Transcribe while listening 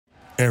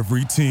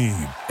Every team,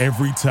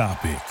 every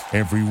topic,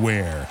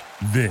 everywhere.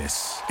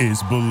 This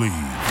is Believe.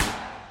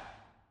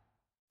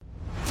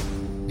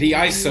 The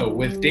ISO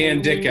with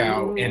Dan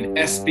Dickow and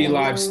SB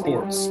Live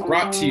Sports,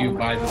 brought to you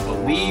by the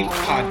Believe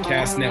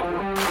Podcast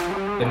Network,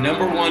 the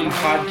 #1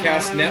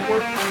 podcast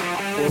network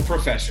for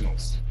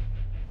professionals.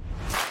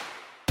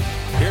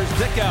 Here's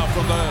Dickow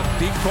from the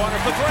deep corner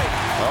for three.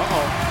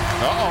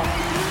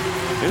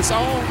 It's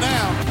on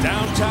now.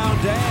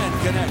 Downtown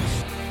Dan connects.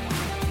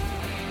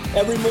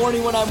 Every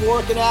morning when I'm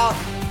working out,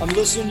 I'm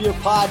listening to your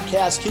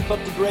podcast. Keep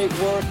up the great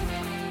work.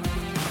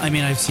 I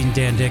mean, I've seen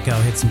Dan Dickow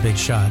hit some big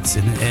shots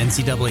in the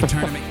NCAA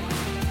tournament.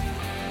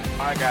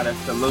 I gotta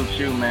salute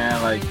you,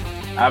 man. Like,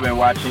 I've been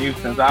watching you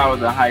since I was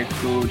in high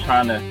school,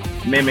 trying to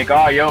mimic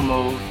all your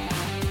moves.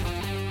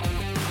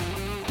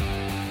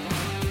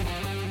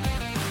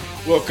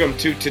 Welcome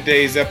to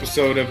today's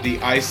episode of the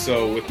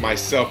ISO with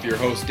myself, your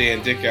host,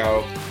 Dan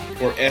Dickow,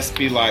 for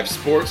SB Live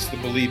Sports, the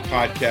Believe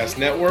Podcast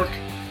Network.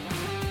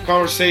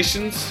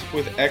 Conversations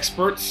with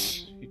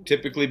experts,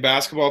 typically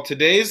basketball.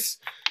 Today's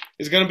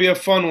is going to be a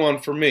fun one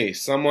for me.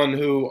 Someone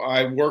who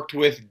I worked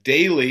with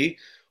daily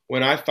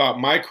when I thought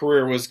my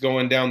career was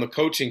going down the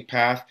coaching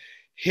path.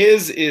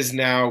 His is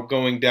now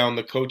going down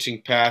the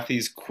coaching path.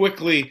 He's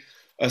quickly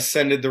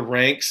ascended the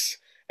ranks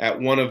at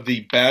one of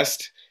the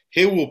best.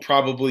 He will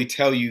probably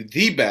tell you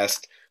the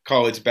best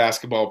college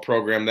basketball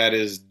program. That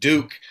is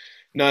Duke,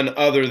 none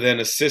other than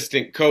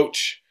assistant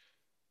coach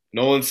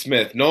Nolan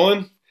Smith.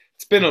 Nolan,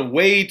 it's been a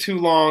way too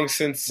long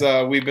since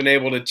we've been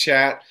able to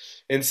chat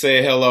and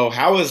say hello.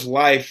 How is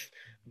life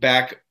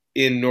back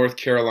in North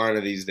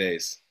Carolina these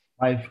days?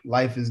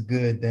 Life is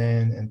good,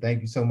 Dan, and thank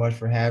you so much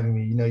for having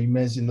me. You know, you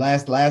mentioned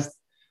last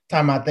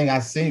time I think I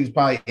seen you was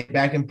probably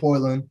back in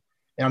Portland,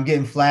 and I'm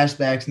getting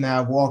flashbacks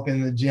now, walking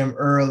in the gym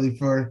early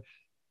for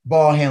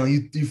ball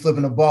handling. You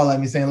flipping the ball at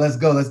me saying, let's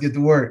go, let's get to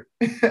work.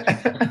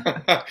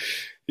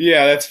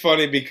 Yeah, that's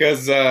funny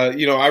because, I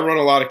run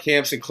a lot of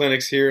camps and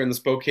clinics here in the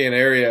Spokane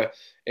area,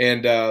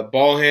 and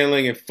ball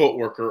handling and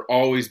footwork are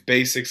always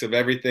basics of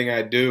everything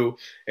I do.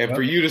 And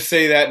for you to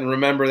say that and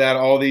remember that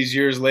all these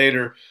years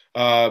later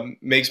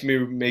makes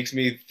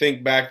me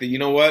think back that, you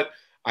know what,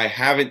 I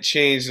haven't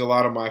changed a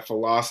lot of my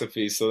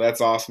philosophy. So that's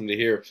awesome to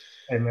hear.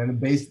 Hey man,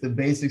 the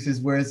basics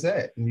is where it's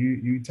at. And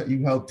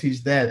you help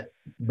teach that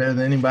better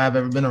than anybody I've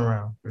ever been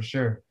around, for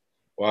sure.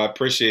 Well, I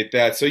appreciate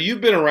that. So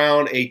you've been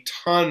around a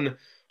ton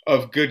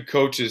of good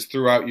coaches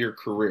throughout your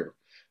career.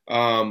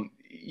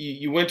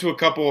 You went to a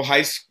couple of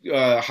high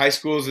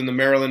schools in the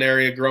Maryland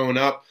area growing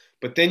up,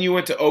 but then you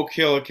went to Oak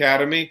Hill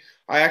Academy.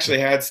 I actually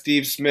had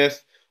Steve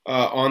Smith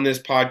on this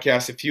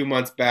podcast a few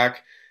months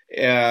back.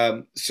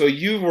 So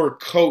you were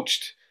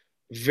coached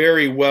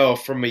very well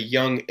from a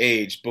young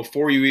age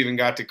before you even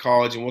got to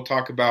college, and we'll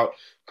talk about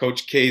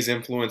Coach K's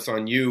influence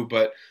on you.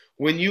 But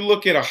when you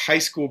look at a high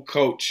school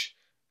coach,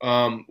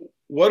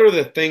 what are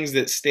the things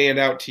that stand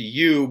out to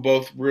you,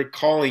 both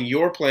recalling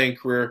your playing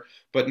career,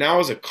 but now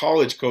as a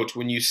college coach,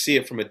 when you see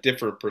it from a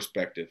different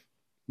perspective?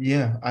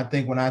 Yeah, I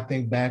think when I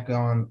think back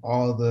on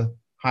all the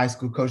high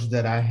school coaches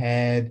that I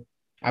had,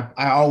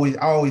 I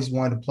always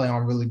wanted to play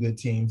on really good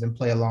teams and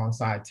play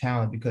alongside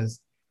talent, because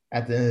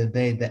at the end of the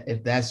day, that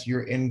if that's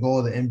your end goal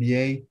of the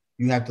NBA,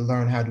 you have to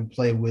learn how to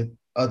play with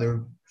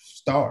other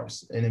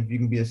stars. And if you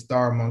can be a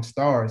star among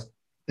stars,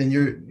 then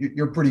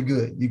you're pretty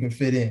good. You can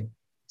fit in.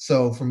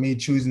 So for me,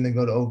 choosing to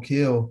go to Oak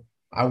Hill,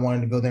 I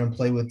wanted to go there and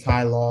play with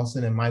Ty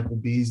Lawson and Michael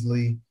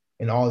Beasley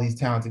and all these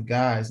talented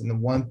guys. And the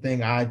one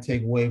thing I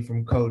take away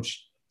from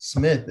Coach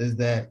Smith is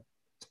that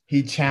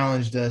he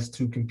challenged us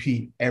to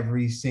compete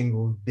every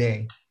single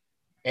day.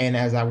 And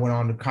as I went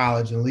on to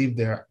college and leave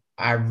there,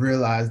 I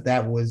realized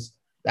that was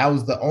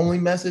the only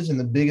message and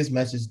the biggest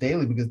message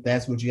daily, because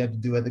that's what you have to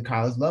do at the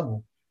college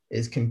level,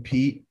 is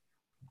compete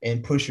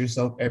and push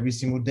yourself every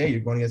single day.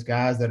 You're going against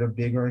guys that are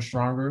bigger and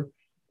stronger,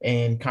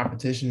 and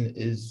competition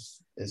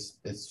is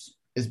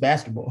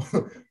basketball.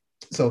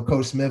 So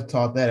Coach Smith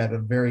taught that at a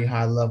very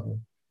high level.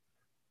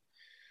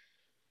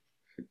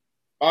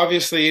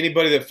 Obviously,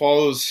 anybody that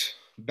follows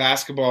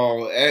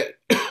basketball at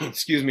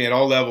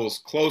all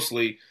levels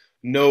closely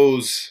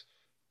knows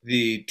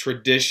the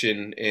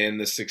tradition and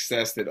the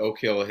success that Oak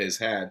Hill has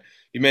had.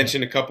 You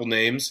mentioned a couple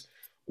names.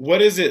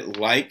 What is it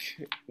like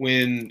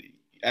when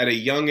at a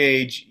young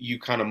age you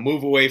kind of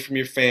move away from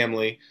your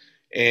family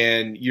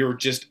and you're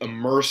just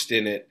immersed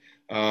in it?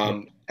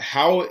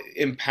 How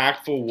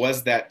impactful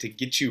was that to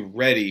get you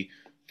ready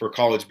for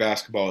college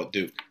basketball at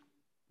Duke?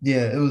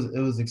 Yeah, it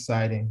was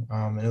exciting.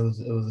 And it was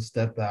a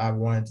step that I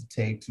wanted to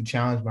take to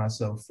challenge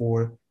myself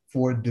for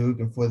Duke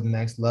and for the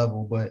next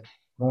level. But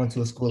going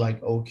to a school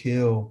like Oak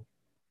Hill,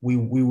 we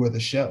were the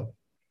show.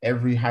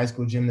 Every high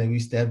school gym that we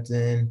stepped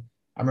in,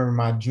 I remember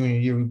my junior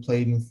year, we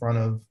played in front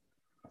of,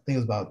 I think it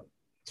was about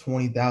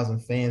 20,000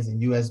 fans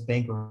in US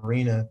Bank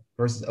Arena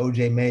versus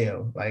OJ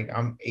Mayo. Like,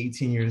 I'm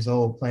 18 years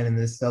old playing in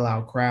this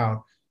sellout crowd.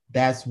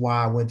 That's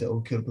why I went to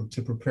Oak Hill,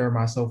 to prepare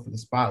myself for the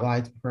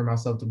spotlight, to prepare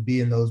myself to be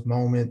in those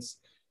moments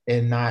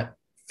and not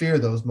fear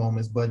those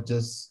moments, but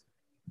just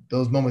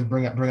those moments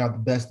bring out the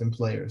best in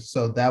players.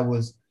 So that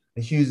was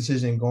a huge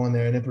decision going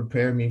there, and it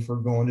prepared me for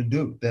going to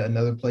Duke, that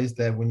another place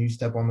that when you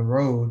step on the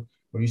road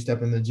or you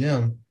step in the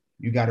gym,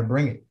 you got to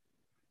bring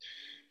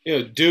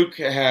it. Duke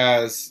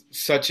has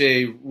such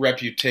a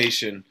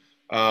reputation.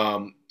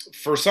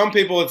 For some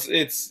people,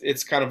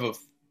 it's kind of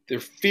they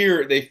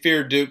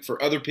fear Duke.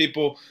 For other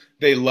people,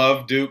 they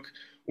love Duke.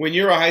 When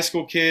you're a high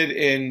school kid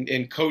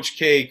and Coach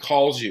K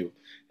calls you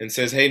and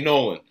says, "Hey,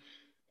 Nolan,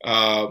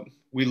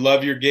 we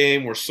love your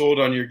game. We're sold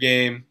on your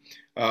game.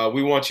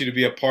 We want you to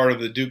be a part of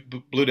the Duke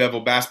Blue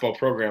Devil basketball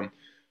program."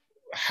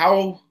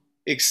 How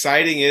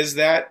exciting is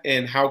that,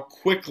 and how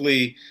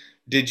quickly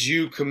did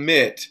you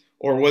commit,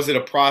 or was it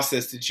a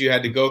process that you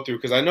had to go through?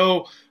 Because I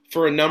know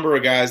for a number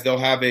of guys, they'll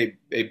have a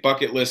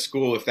bucket list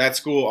school. If that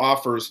school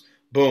offers,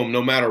 boom,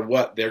 no matter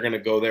what, they're going to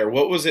go there.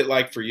 What was it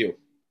like for you?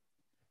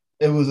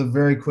 It was a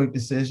very quick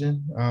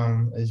decision.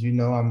 As you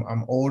know,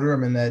 I'm older.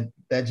 I'm in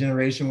that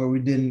generation where we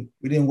didn't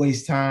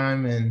waste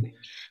time and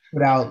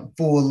put out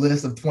full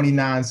list of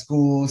 29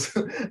 schools.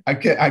 I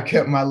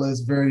kept my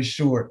list very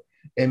short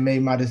and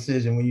made my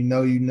decision. When you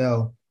know, you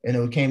know. And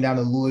it came down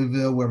to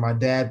Louisville, where my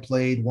dad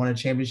played, won a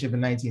championship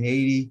in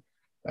 1980,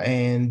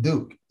 and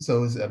Duke. So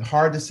it was a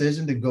hard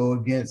decision to go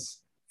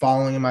against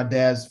following in my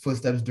dad's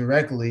footsteps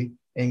directly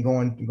and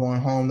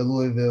going home to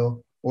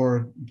Louisville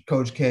or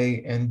Coach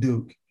K and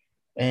Duke.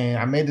 And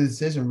I made the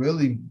decision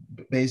really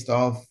based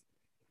off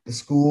the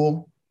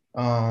school,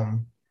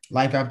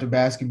 life after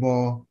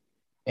basketball,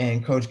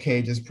 and Coach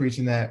K just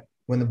preaching that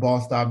when the ball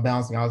stopped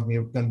bouncing, I was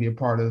going to be a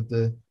part of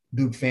the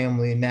Duke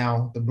family, and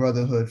now the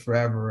brotherhood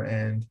forever.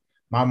 And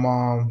my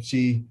mom,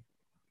 she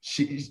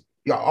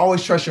you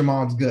always trust your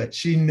mom's gut.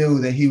 She knew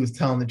that he was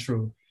telling the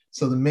truth.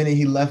 So the minute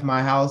he left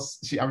my house,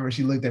 I remember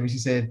she looked at me, she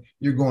said,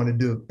 "You're going to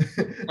Duke."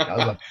 I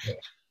was like, yeah.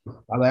 I was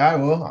like, "All right,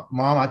 well,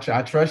 Mom,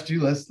 I trust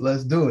you.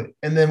 Let's do it."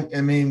 And then, I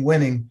mean,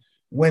 winning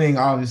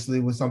obviously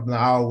was something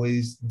I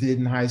always did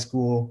in high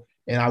school,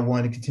 and I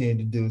wanted to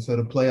continue to do. So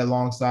to play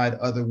alongside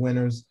other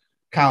winners,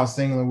 Kyle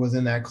Singler was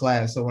in that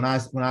class. So when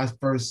I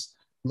first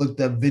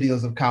looked up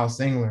videos of Kyle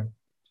Singler,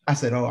 I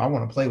said, "Oh, I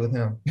want to play with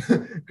him,"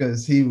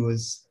 because he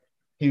was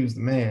the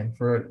man.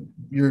 For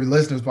your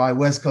listeners, probably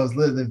West Coast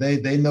listeners,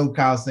 they know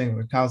Kyle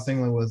Singler. Kyle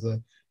Singler was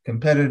a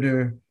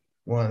competitor,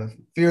 one of the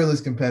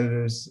fearless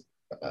competitors,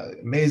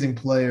 amazing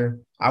player.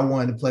 I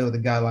wanted to play with a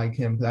guy like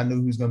him because I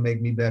knew he was going to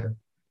make me better.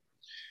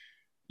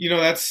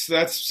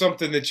 That's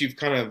something that you've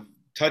kind of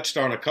touched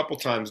on a couple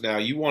times now.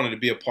 You wanted to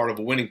be a part of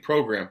a winning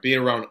program, being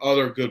around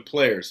other good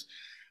players.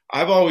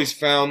 I've always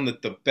found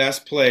that the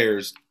best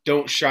players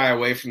don't shy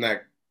away from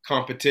that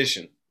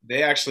competition.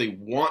 They actually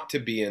want to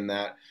be in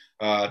that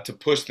to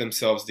push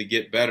themselves to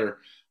get better.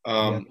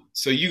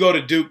 So you go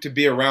to Duke to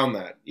be around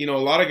that. A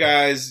lot of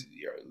guys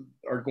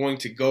are going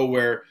to go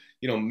where,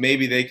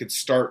 maybe they could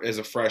start as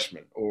a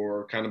freshman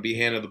or kind of be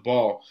handed the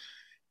ball.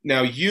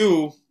 Now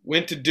you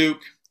went to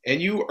Duke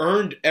and you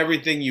earned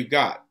everything you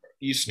got.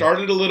 You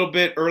started a little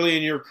bit early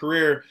in your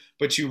career,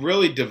 but you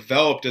really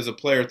developed as a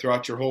player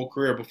throughout your whole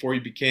career before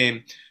you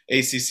became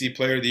ACC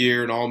Player of the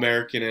Year, an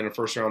All-American, and a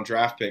first-round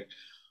draft pick.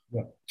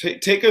 Yeah.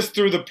 Take us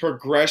through the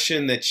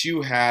progression that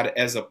you had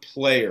as a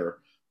player,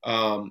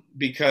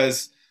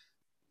 because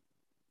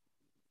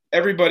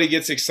everybody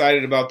gets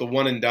excited about the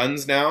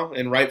one-and-dones now,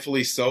 and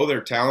rightfully so.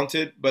 They're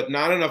talented, but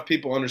not enough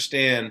people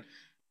understand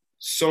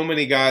so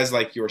many guys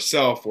like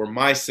yourself or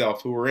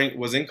myself who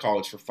was in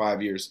college for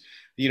 5 years,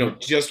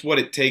 just what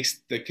it takes,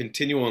 the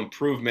continual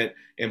improvement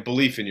and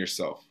belief in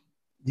yourself.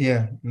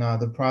 Yeah, no,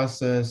 the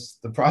process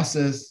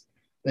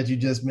that you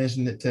just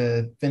mentioned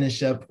to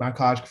finish up my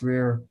college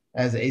career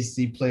as an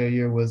ACC Player of the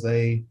Year was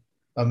a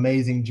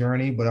amazing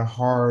journey, but a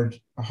hard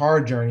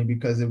journey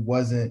because it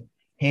wasn't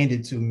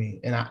handed to me.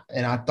 And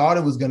I thought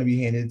it was going to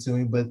be handed to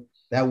me, but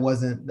that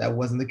wasn't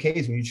the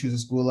case. When you choose a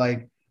school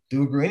like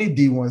Duke or any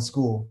D1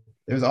 school,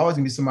 there's always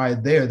going to be somebody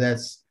there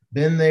that's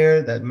been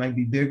there, that might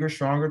be bigger,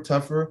 stronger,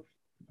 tougher,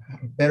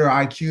 better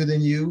IQ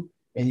than you.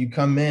 And you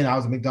come in, I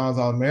was a McDonald's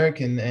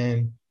All-American,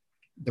 and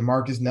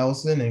DeMarcus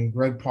Nelson and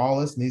Greg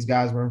Paulus and these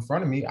guys were in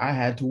front of me. I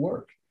had to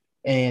work.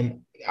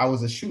 And I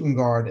was a shooting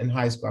guard in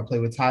high school. I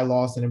played with Ty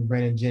Lawson and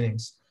Brandon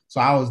Jennings.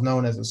 So I was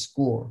known as a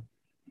scorer.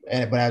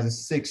 But as a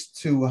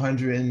 6'2",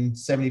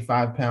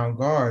 175-pound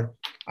guard,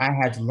 I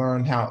had to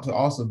learn how to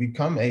also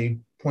become a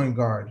point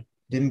guard.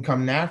 Didn't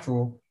come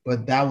natural,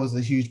 but that was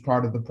a huge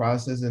part of the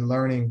process in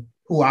learning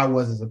who I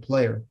was as a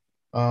player.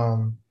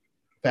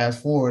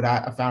 Fast forward,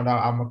 I found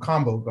out I'm a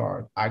combo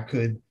guard. I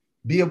could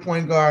be a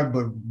point guard,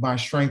 but my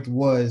strength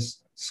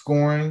was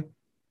scoring.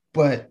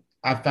 But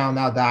I found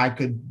out that I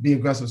could be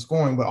aggressive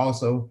scoring, but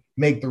also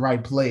make the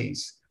right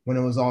plays when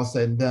it was all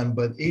said and done.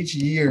 But each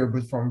year,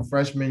 but from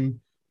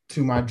freshman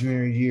to my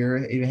junior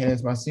year, even heading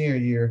into my senior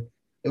year,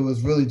 it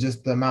was really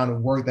just the amount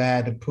of work that I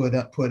had to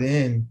put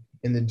in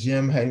the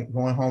gym,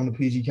 going home to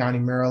PG County,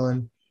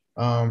 Maryland,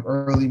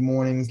 early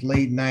mornings,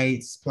 late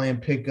nights, playing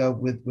pickup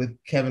with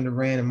Kevin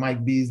Durant and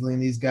Mike Beasley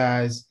and these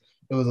guys.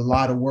 It was a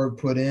lot of work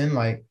put in.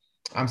 Like,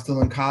 I'm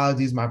still in college.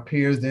 These are my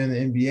peers. They're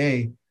in the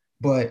NBA.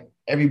 But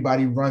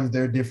everybody runs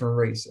their different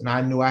race. And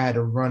I knew I had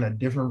to run a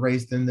different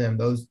race than them.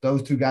 Those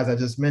two guys I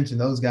just mentioned,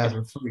 those guys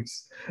are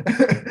freaks.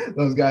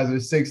 Those guys are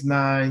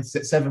 6'9",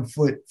 7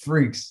 foot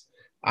freaks.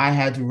 I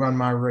had to run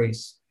my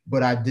race,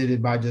 but I did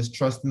it by just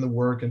trusting the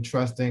work and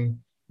trusting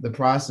the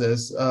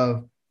process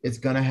of it's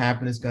going to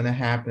happen. It's going to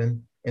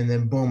happen. And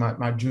then boom,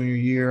 my junior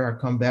year, I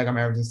come back, I'm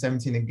averaging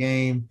 17 a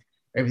game.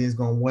 Everything's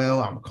going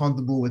well. I'm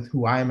comfortable with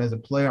who I am as a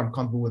player. I'm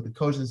comfortable with the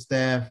coaching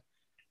staff,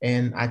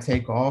 and I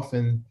take off.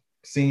 And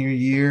senior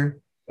year,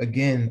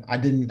 again,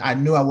 I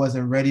knew I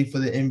wasn't ready for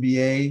the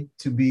NBA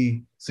to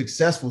be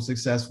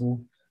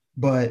successful,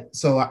 but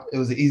so it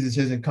was an easy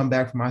decision to come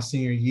back from my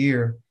senior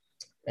year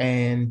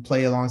and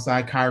play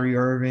alongside Kyrie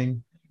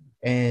Irving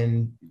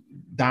and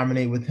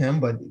dominate with him.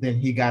 But then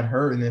he got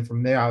hurt, and then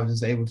from there, I was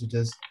just able to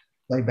just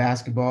play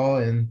basketball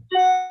and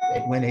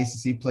win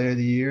ACC Player of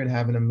the Year and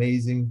have an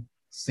amazing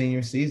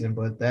senior season.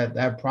 But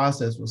that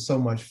process was so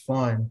much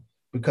fun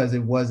because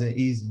it wasn't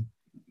easy.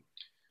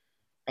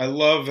 I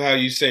love how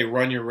you say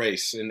run your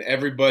race, and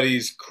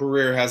everybody's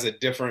career has a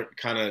different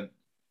kind of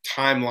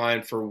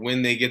timeline for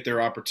when they get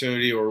their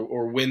opportunity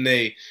or when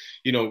they,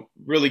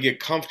 really get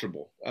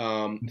comfortable.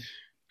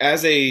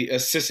 As a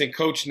assistant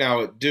coach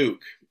now at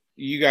Duke,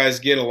 you guys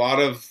get a lot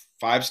of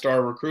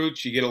 5-star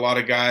recruits. You get a lot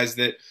of guys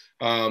that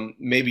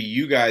maybe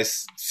you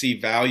guys see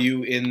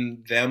value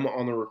in them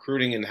on the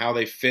recruiting and how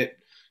they fit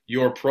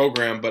your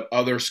program, but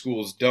other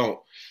schools don't.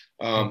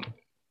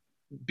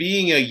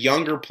 Being a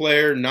younger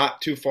player,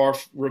 not too far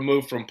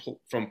removed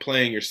from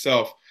playing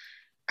yourself,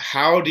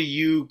 how do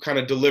you kind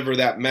of deliver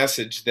that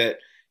message that,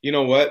 you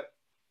know what,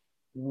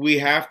 we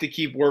have to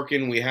keep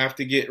working, we have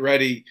to get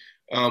ready.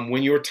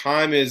 When your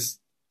time is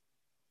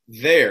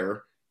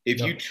there,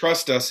 if you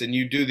trust us and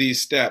you do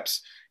these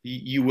steps,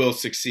 you will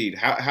succeed.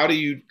 How do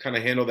you kind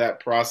of handle that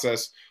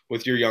process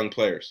with your young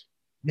players?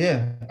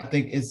 Yeah, I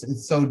think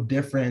it's so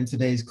different in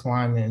today's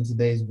climate, in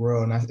today's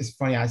world. And it's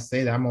funny I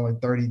say that. I'm only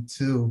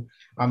 32.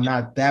 I'm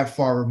not that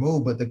far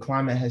removed, but the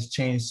climate has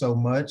changed so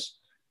much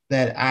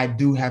that I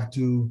do have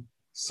to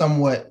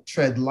somewhat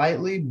tread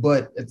lightly,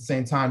 but at the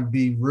same time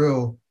be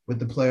real with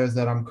the players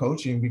that I'm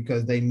coaching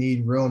because they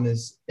need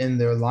realness in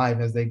their life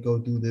as they go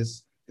through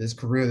this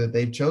career that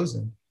they've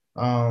chosen.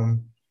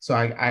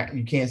 So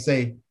you can't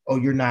say, oh,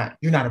 you're not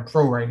a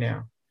pro right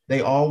now. They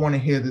all want to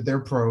hear that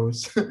they're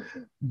pros,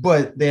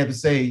 but they have to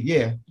say,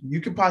 yeah, you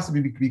could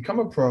possibly become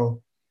a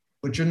pro,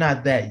 but you're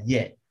not that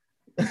yet.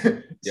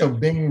 So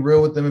being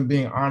real with them and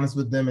being honest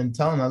with them and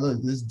telling them,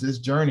 look, this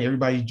journey,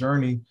 everybody's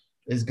journey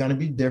is going to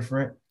be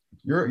different.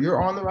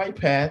 You're on the right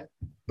path,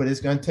 but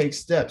it's going to take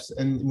steps.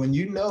 And when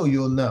you know,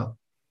 you'll know.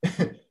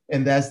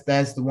 And that's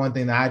the one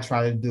thing that I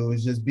try to do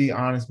is just be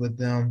honest with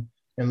them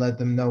and let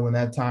them know when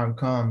that time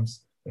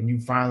comes and you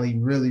finally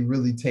really,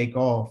 really take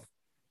off,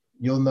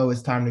 you'll know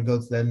it's time to go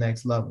to that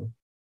next level.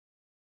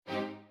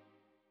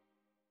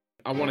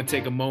 I want to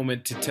take a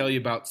moment to tell you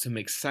about some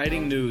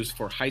exciting news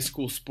for high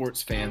school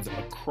sports fans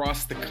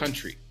across the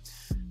country.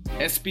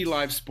 SB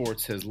Live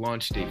Sports has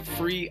launched a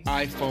free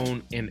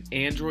iPhone and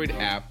Android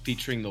app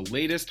featuring the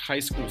latest high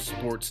school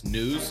sports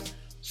news,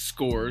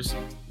 scores,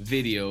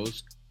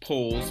 videos,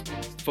 polls,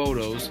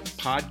 photos,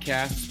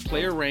 podcasts,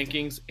 player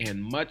rankings,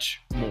 and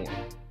much more.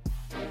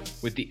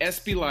 With the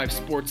SB Live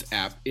Sports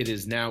app, it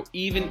is now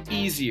even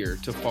easier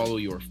to follow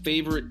your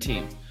favorite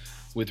team.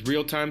 With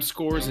real-time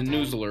scores and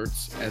news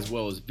alerts, as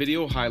well as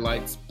video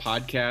highlights,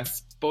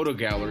 podcasts, photo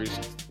galleries,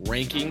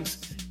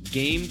 rankings,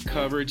 game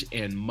coverage,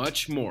 and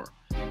much more,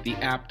 the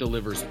app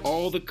delivers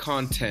all the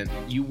content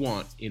you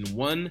want in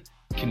one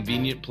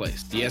convenient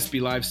place. The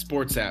SB Live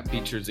Sports app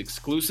features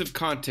exclusive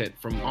content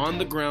from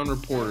on-the-ground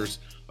reporters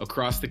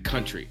across the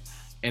country,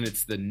 and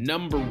it's the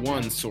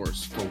 #1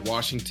 source for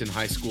Washington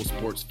high school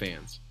sports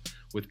fans.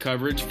 With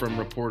coverage from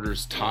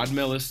reporters Todd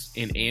Millis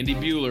and Andy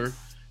Bueller,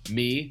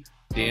 me,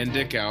 Dan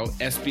Dickow,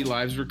 SB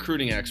Live's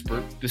recruiting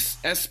expert, this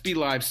SB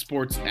Live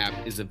Sports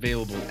app is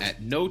available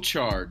at no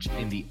charge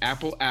in the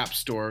Apple App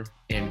Store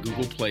and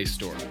Google Play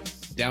Store.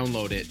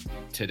 Download it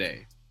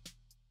today.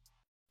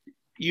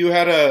 You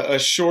had a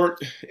short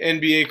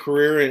NBA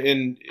career,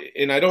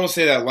 and I don't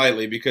say that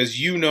lightly because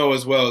you know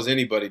as well as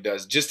anybody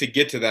does, just to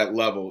get to that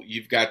level,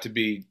 you've got to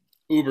be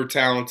uber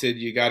talented.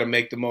 You got to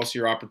make the most of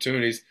your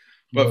opportunities.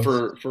 But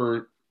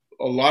for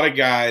a lot of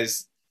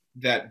guys,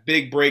 that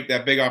big break,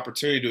 that big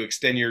opportunity to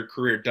extend your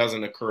career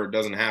doesn't occur,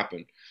 doesn't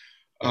happen.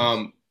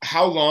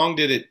 How long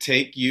did it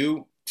take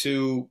you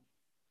to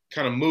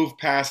kind of move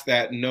past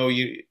that and know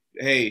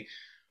hey,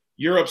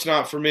 Europe's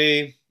not for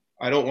me.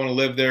 I don't want to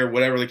live there,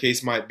 whatever the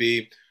case might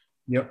be.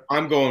 Yep.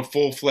 I'm going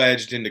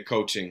full-fledged into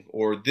coaching,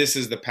 or this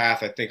is the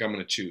path I think I'm going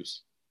to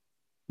choose.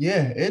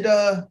 Yeah,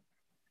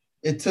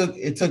 it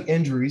took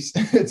injuries.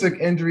 It took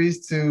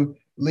injuries to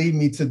lead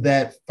me to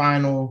that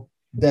final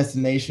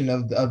destination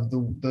of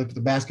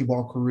the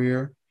basketball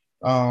career.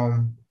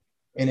 And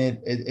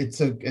it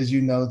took, as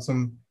you know,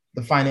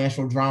 the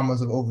financial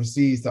dramas of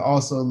overseas to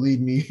also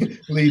lead me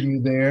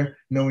there.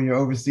 You know, when you're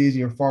overseas,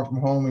 you're far from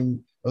home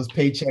and those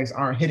paychecks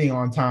aren't hitting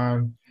on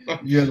time.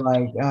 You're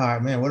like,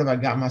 man, what have I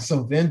got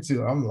myself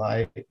into? I'm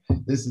like,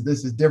 this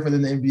is different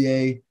than the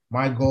NBA.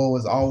 My goal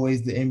was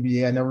always the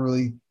NBA. I never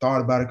really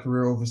thought about a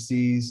career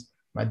overseas.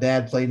 My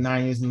dad played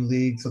 9 years in the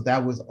league, so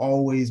that was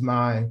always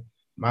my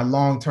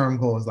long-term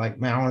goal. Is like,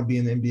 man, I want to be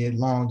in the NBA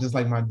long, just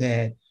like my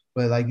dad.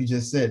 But like you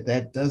just said,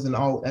 that's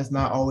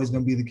not always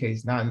going to be the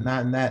case. Not in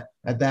that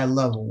at that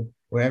level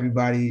where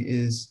everybody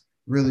is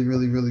really,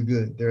 really, really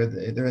good. They're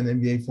in the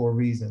NBA for a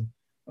reason.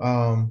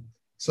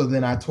 So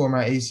then I tore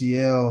my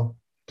ACL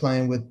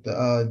playing with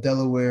the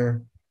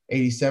Delaware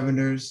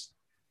 87ers.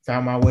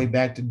 Found my way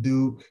back to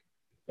Duke,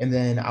 and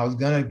then I was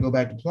gonna go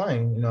back to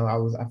playing. You know, I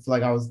feel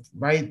like I was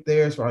right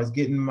there, so I was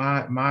getting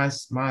my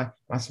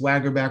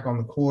swagger back on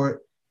the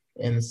court,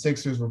 and the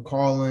Sixers were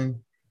calling.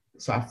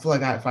 So I feel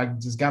like if I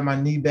just got my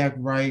knee back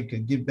right,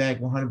 could get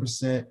back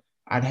 100%,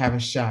 I'd have a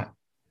shot.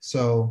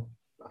 So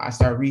I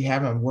started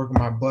rehabbing. I'm working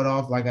my butt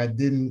off like I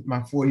did in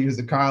my 4 years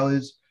of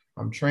college.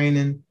 I'm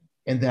training,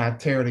 and then I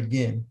tear it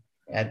again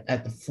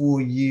at the full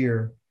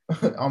year,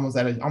 almost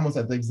at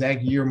the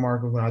exact year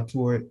mark of when I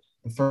tore it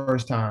the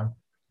first time.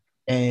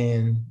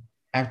 And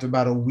after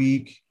about a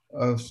week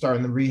of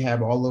starting the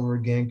rehab all over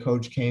again,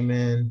 coach came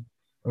in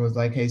and was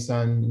like, "Hey,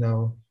 son, you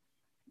know,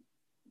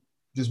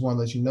 just want to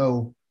let you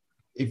know,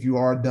 if you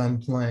are done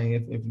playing,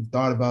 if you've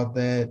thought about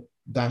that,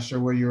 not sure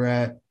where you're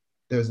at,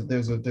 there's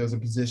a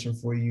position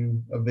for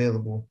you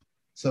available."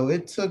 So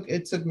it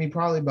took me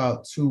probably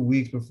about 2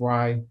 weeks before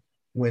I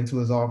went to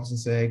his office and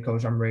said, "Hey,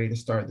 coach, I'm ready to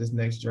start this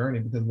next journey."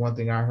 Because one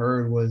thing I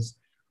heard was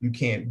you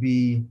can't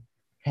be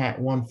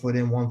one foot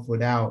in, one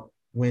foot out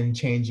when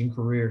changing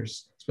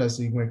careers,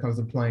 especially when it comes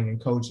to playing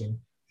and coaching.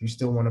 If you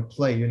still want to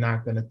play, you're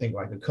not going to think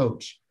like a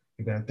coach.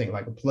 You're going to think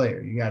like a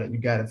player. You got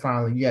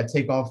to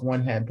take off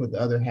one hat and put the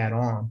other hat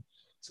on.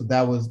 So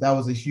that was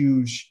a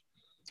huge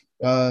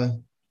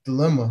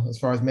dilemma as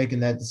far as making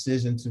that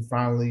decision to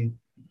finally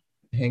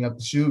hang up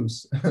the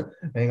shoes,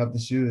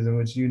 in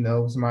which, you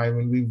know,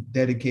 when we've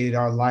dedicated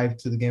our life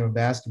to the game of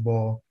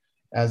basketball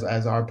as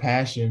our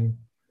passion,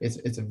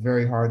 it's a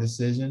very hard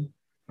decision.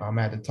 I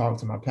had to talk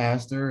to my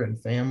pastor and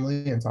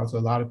family and talk to a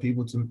lot of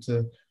people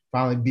to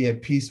finally be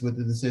at peace with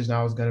the decision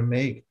I was going to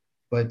make.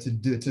 But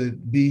to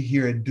be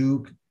here at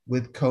Duke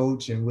with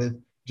coach and with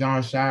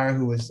John Shire,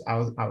 who I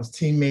was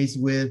teammates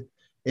with,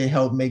 it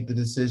helped make the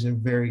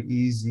decision very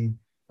easy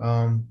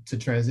to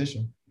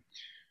transition.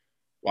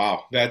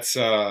 Wow, that's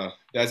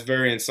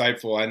very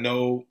insightful. I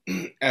know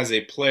as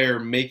a player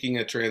making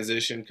a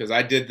transition, because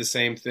I did the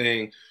same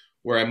thing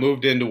where I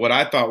moved into what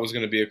I thought was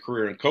going to be a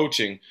career in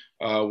coaching,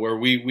 where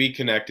we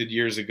connected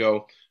years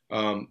ago.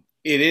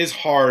 It is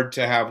hard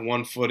to have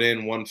 1 foot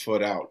in, 1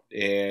 foot out,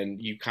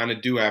 and you kind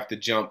of do have to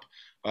jump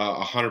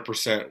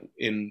 100%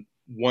 in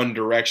one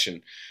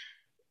direction.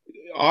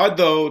 Odd,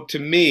 though, to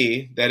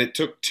me, that it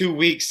took 2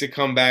 weeks to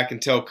come back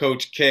and tell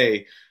Coach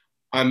K,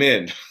 I'm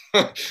in.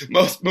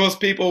 Most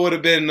people would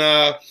have been,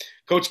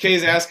 Coach K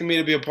is asking me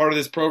to be a part of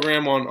this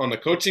program on the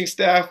coaching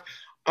staff.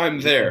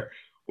 I'm there.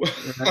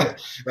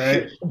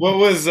 Right. What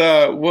was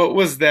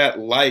that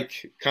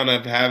like, kind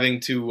of having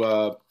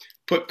to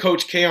put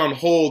Coach K on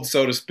hold,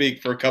 so to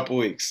speak, for a couple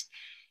weeks?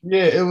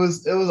 Yeah, it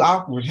was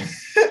awkward.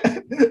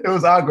 It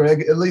was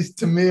awkward. At least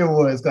to me it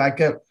was,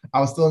 because I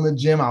was still in the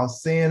gym. I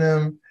was seeing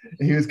him.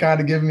 And he was kind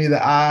of giving me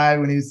the eye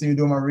when he was seeing me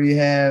doing my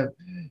rehab,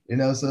 you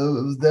know. So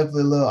it was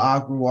definitely a little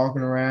awkward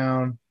walking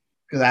around,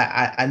 because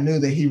I knew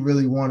that he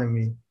really wanted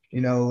me.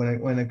 You know,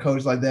 when a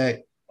coach like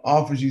that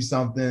offers you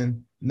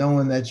something,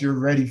 knowing that you're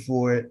ready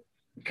for it,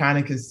 kind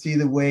of can see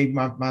the way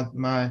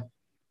my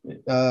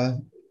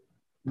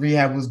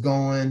rehab was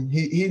going.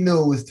 He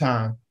knew it was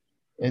time.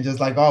 And just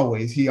like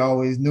always, he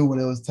always knew when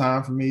it was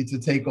time for me to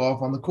take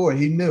off on the court.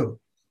 He knew.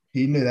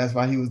 That's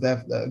why he was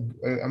that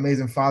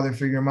amazing father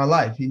figure in my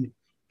life. He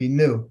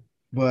knew.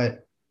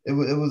 But it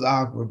was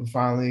awkward. But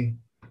finally,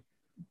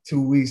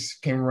 2 weeks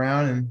came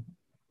around and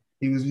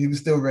he was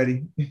still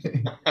ready.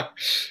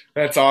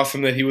 That's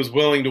awesome that he was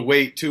willing to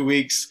wait 2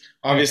 weeks.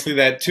 Obviously,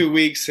 that 2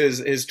 weeks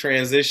has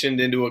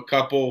transitioned into a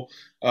couple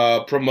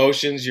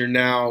promotions.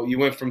 You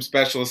went from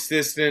special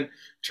assistant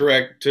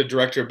to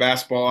director of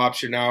basketball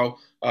ops. You're now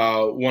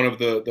one of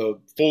the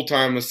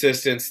full-time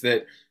assistants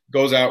that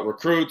goes out,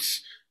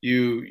 recruits.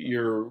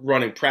 You're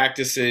running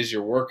practices,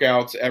 your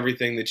workouts,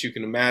 everything that you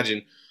can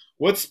imagine.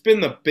 What's been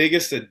the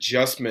biggest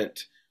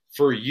adjustment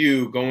for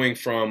you going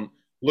from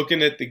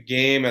looking at the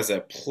game as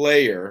a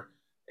player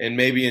and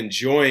maybe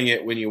enjoying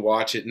it when you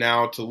watch it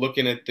now to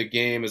looking at the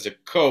game as a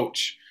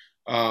coach,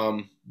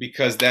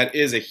 because that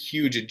is a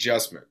huge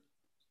adjustment?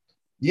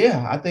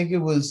 Yeah, I think it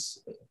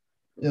was,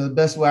 the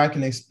best way I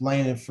can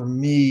explain it for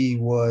me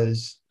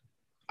was,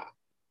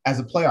 as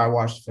a player, I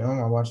watched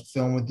film. I watched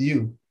film with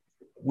you.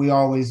 We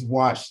always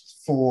watched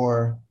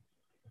for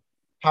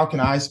how can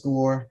I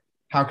score,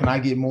 how can I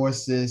get more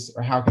assists,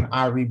 or how can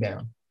I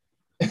rebound?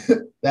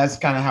 That's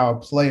kind of how a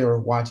player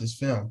watches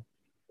film.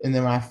 And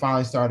then when I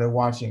finally started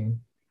watching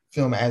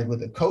film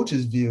with a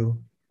coach's view,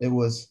 it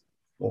was,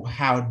 well,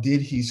 how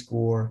did he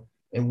score?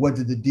 And what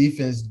did the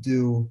defense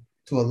do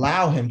to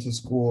allow him to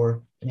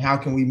score? And how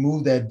can we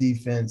move that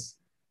defense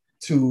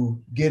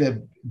to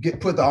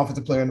put the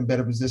offensive player in a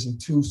better position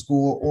to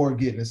score or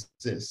get an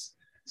assist.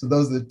 So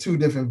those are the two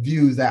different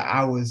views that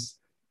I was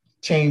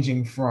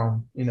changing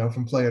from,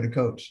 from player to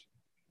coach.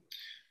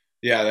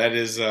 Yeah, that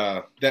is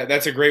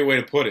that's a great way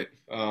to put it,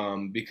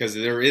 because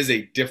there is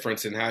a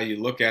difference in how you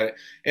look at it.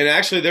 And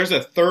actually, there's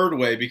a third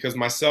way, because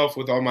myself,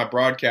 with all my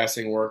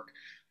broadcasting work,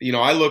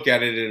 I look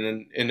at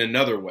it in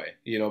another way,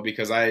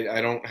 because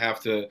I don't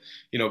have to,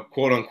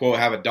 quote unquote,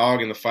 have a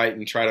dog in the fight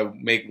and try to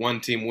make one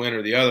team win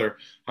or the other.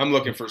 I'm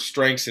looking for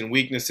strengths and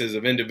weaknesses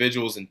of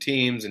individuals and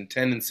teams and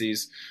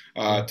tendencies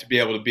to be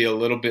able to be a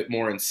little bit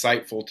more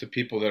insightful to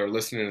people that are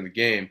listening to the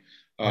game.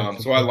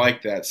 So I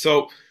like that.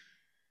 So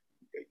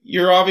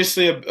you're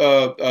obviously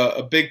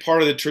a big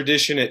part of the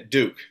tradition at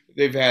Duke.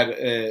 They've had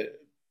a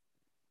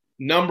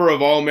number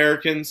of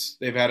All-Americans.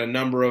 They've had a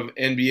number of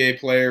NBA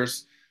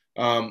players.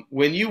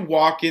 When you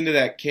walk into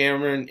that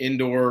Cameron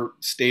Indoor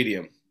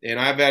Stadium, and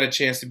I've had a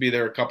chance to be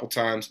there a couple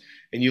times,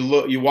 and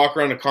you walk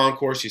around the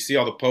concourse, you see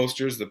all the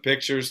posters, the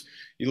pictures,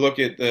 you look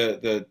at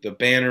the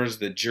banners,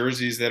 the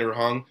jerseys that are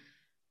hung.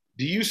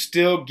 Do you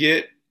still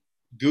get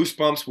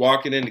goosebumps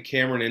walking into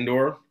Cameron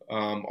Indoor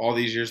all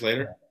these years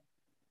later?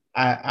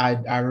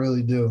 I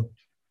really do.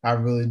 I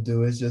really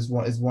do. It's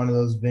one of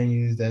those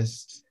venues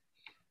that's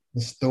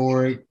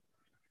historic.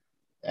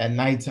 At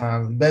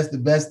nighttime, the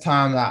best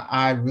time that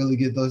I really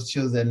get those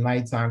chills at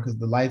nighttime, because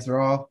the lights are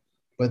off,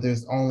 but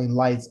there's only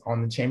lights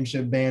on the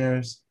championship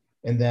banners,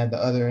 and then at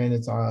the other end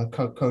it's on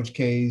Coach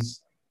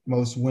K's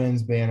most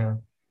wins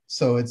banner.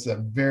 So it's a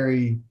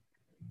very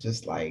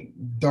just like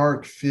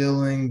dark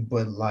feeling,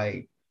 but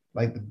like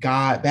the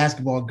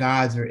basketball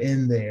gods are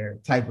in there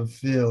type of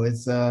feel.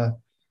 It's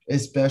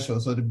special.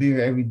 So to be here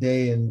every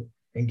day and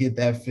get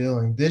that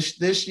feeling.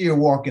 This year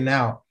walking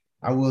out,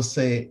 I will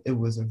say it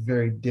was a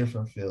very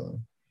different feeling.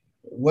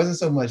 It wasn't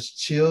so much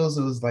chills.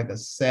 It was like a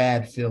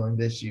sad feeling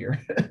this year.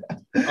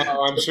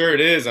 I'm sure it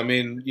is. I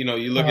mean,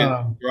 you look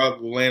at throughout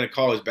Atlanta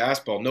college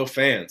basketball, no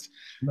fans.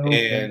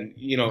 And,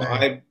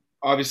 I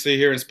obviously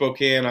here in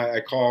Spokane, I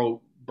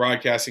call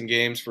broadcasting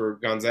games for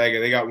Gonzaga.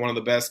 They got one of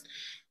the best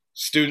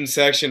student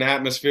section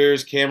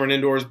atmospheres. Cameron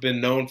Indoor has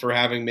been known for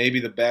having maybe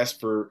the best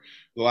for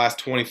the last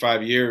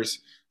 25 years.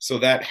 So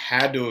that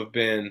had to have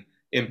been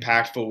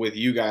impactful with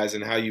you guys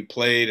and how you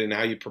played and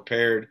how you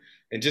prepared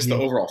and just the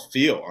overall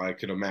feel, I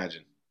could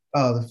imagine.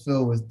 Oh, the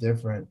feel was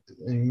different.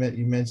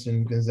 You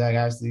mentioned Gonzaga.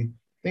 Actually,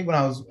 I think when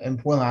I was in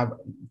Portland, I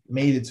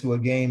made it to a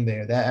game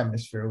there. That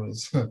atmosphere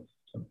was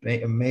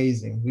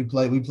amazing. We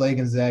play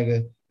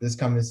Gonzaga this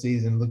coming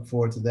season. Look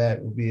forward to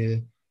that. We'll be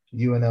at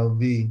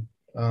UNLV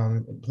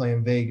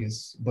playing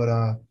Vegas.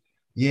 But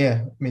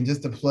yeah, I mean,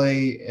 just to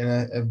play in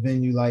a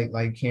venue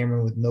like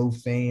Cameron with no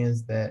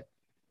fans, that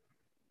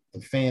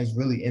the fans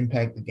really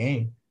impact the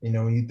game.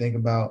 When you think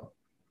about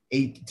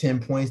 8 to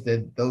 10 points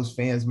that those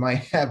fans might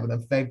have an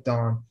effect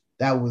on,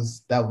 that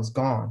was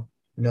gone.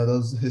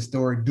 Those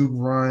historic Duke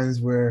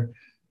runs where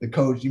the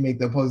coach, you make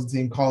the opposing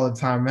team call a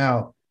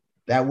timeout,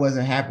 that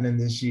wasn't happening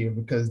this year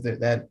because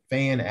that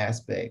fan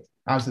aspect.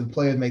 Obviously, the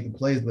players make the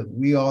plays, but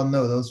we all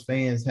know those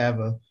fans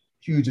have a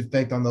huge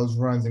effect on those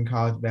runs in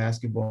college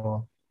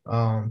basketball.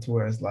 To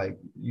where it's like,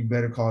 you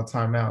better call a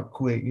timeout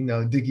quick.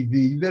 Dickie V,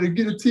 you better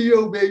get a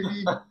TO,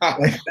 baby.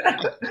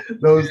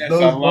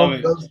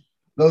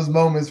 Those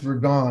moments were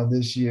gone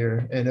this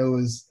year, and it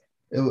was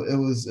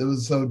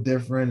so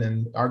different.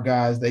 And our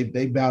guys, they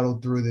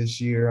battled through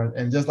this year,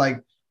 and just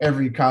like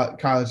every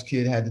college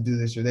kid had to do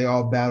this year, they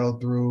all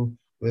battled through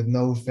with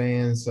no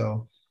fans.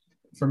 So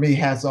for me,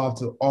 hats off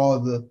to all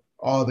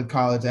the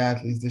college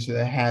athletes this year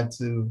that had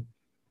to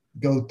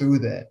go through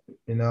that.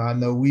 I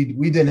know we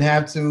didn't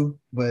have to,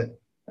 but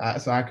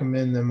so I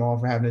commend them all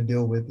for having to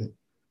deal with it.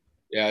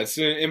 Yeah, it's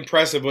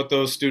impressive what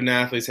those student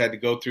athletes had to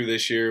go through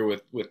this year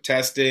with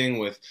testing,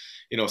 with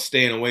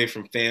staying away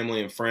from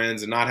family and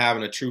friends and not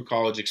having a true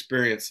college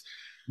experience.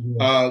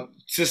 Yeah.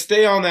 To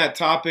stay on that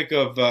topic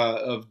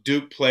of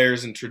Duke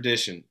players and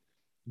tradition,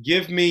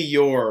 give me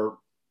your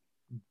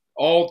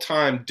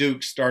all-time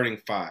Duke starting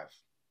five.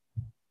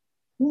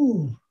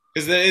 Ooh.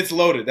 Because it's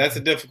loaded. That's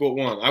a difficult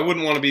one. I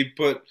wouldn't want to be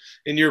put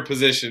in your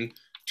position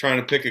trying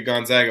to pick a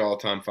Gonzaga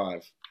all-time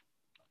five.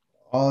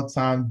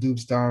 All-time Duke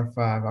starting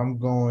five. I'm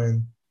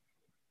going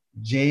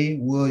Jay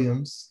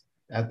Williams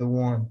at the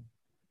 1.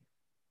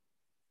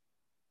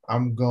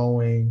 I'm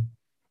going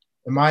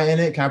 – am I in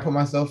it? Can I put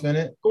myself in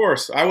it? Of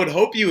course. I would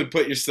hope you would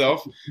put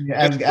yourself.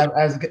 Yeah,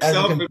 as a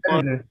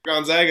competitor.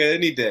 Gonzaga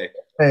any day.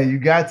 Hey, you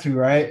got to,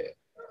 right?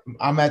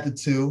 I'm at the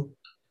 2.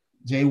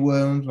 Jay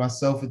Williams,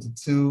 myself at the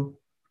 2.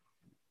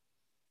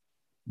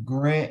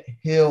 Grant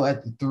Hill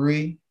at the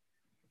 3.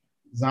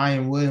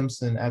 Zion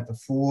Williamson at the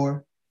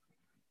 4.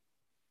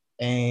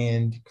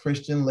 And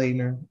Christian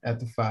Laettner at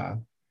the 5.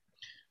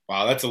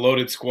 Wow, that's a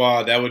loaded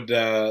squad. That would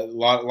a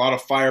lot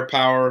of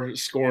firepower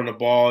scoring the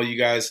ball.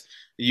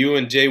 You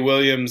and Jay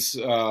Williams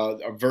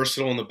are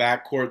versatile in the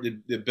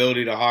backcourt, the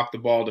ability to hawk the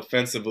ball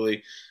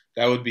defensively.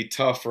 That would be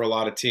tough for a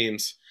lot of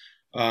teams.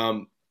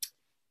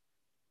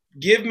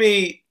 Give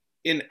me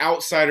an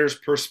outsider's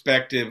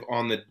perspective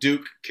on the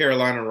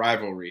Duke-Carolina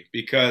rivalry,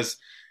 because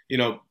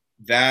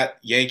that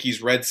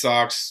Yankees, Red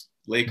Sox,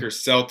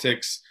 Lakers,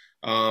 Celtics,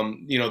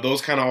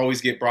 those kind of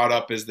always get brought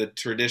up as the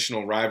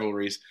traditional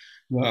rivalries.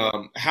 Yeah.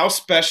 How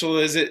special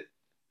is it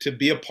to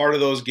be a part of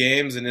those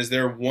games? And is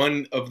there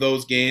one of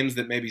those games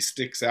that maybe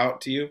sticks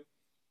out to you?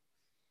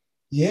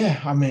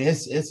 Yeah, I mean,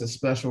 it's a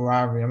special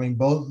rivalry. I mean,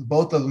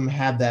 both of them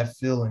have that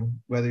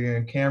feeling, whether you're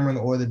in Cameron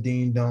or the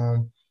Dean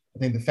Dome. I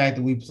think the fact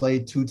that we play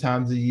 2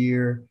 times a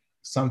year,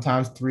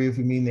 sometimes 3 if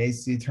we meet in the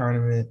ACC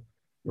tournament,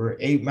 we're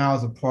 8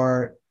 miles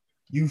apart.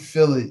 You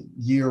feel it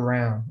year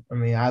round. I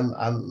mean, I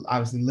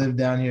obviously live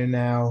down here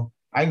now.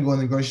 I can go in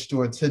the grocery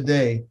store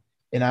today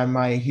and I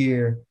might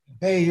hear,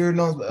 hey, I'm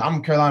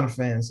a Carolina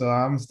fan, so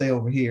I'm gonna stay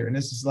over here. And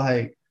it's just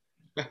like,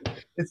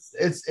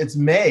 it's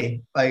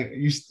May. Like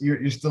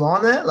you're still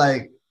on that?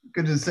 Like you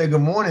could just say good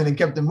morning and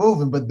kept it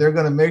moving, but they're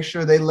gonna make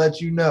sure they let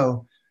you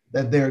know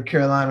that they're a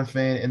Carolina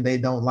fan and they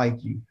don't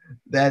like you.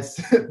 That's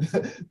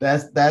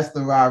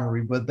the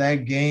rivalry. But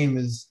that game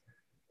is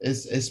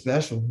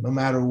special no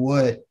matter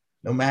what.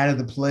 No matter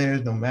the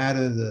players, no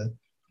matter the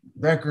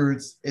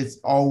records, it's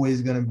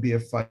always going to be a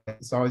fight.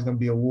 It's always going to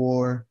be a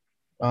war,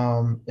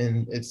 and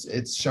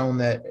it's shown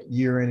that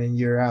year in and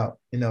year out.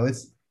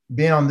 It's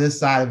being on this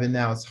side of it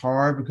now. It's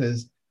hard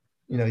because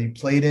you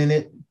played in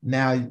it.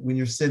 Now when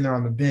you're sitting there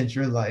on the bench,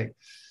 you're like,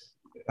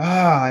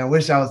 I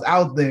wish I was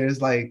out there.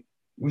 It's like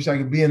wish I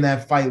could be in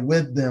that fight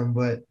with them.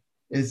 But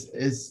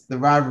it's the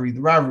rivalry.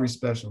 The rivalry's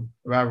special.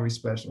 The rivalry's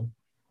special.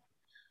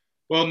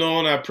 Well,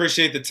 Nolan, I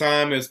appreciate the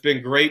time. It's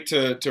been great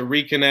to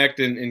reconnect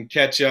and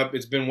catch up.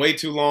 It's been way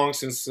too long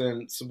since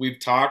we've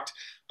talked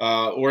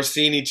or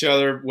seen each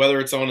other, whether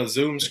it's on a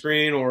Zoom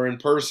screen or in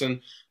person.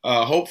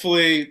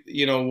 Hopefully,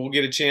 we'll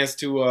get a chance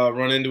to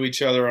run into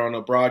each other on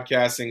a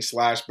broadcasting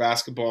 /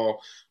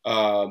 basketball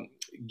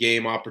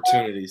game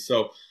opportunity.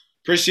 So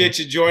appreciate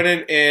you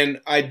joining. And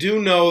I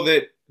do know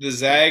that the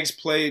Zags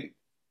play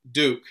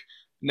Duke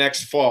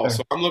next fall.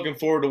 So I'm looking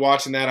forward to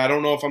watching that. I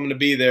don't know if I'm going to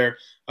be there.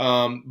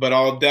 But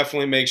I'll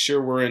definitely make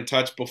sure we're in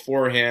touch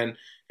beforehand,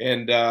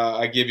 and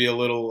I give you a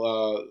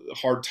little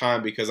hard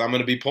time because I'm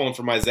going to be pulling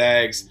for my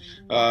Zags.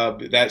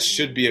 That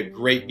should be a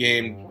great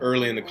game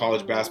early in the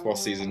college basketball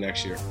season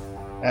next year.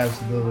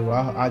 Absolutely.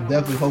 Well, I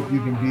definitely hope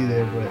you can be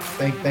there, but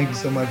thank you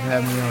so much for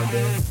having me on,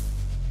 Dan.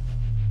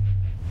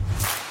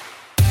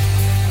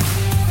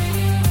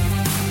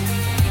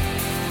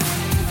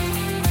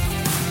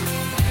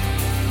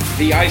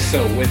 The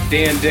ISO with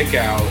Dan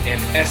Dickow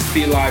and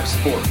SB Live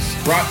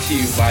Sports, brought to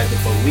you by the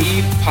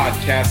Believe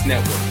Podcast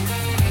Network,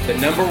 the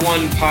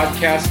 #1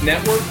 podcast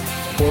network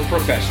for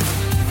professionals.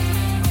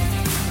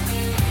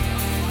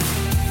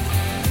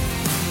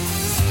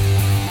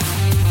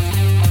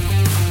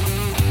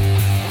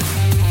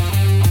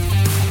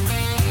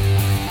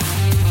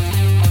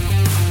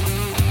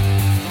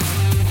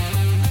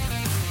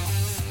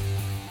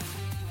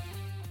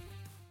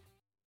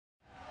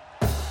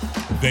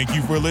 Thank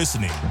you for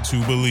listening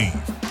to Believe.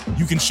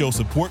 You can show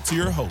support to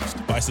your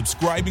host by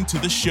subscribing to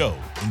the show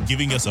and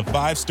giving us a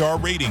 5-star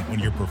rating on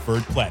your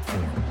preferred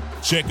platform.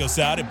 Check us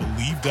out at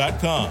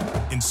Believe.com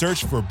and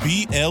search for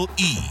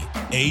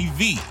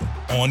BLEAV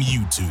on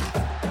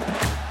YouTube.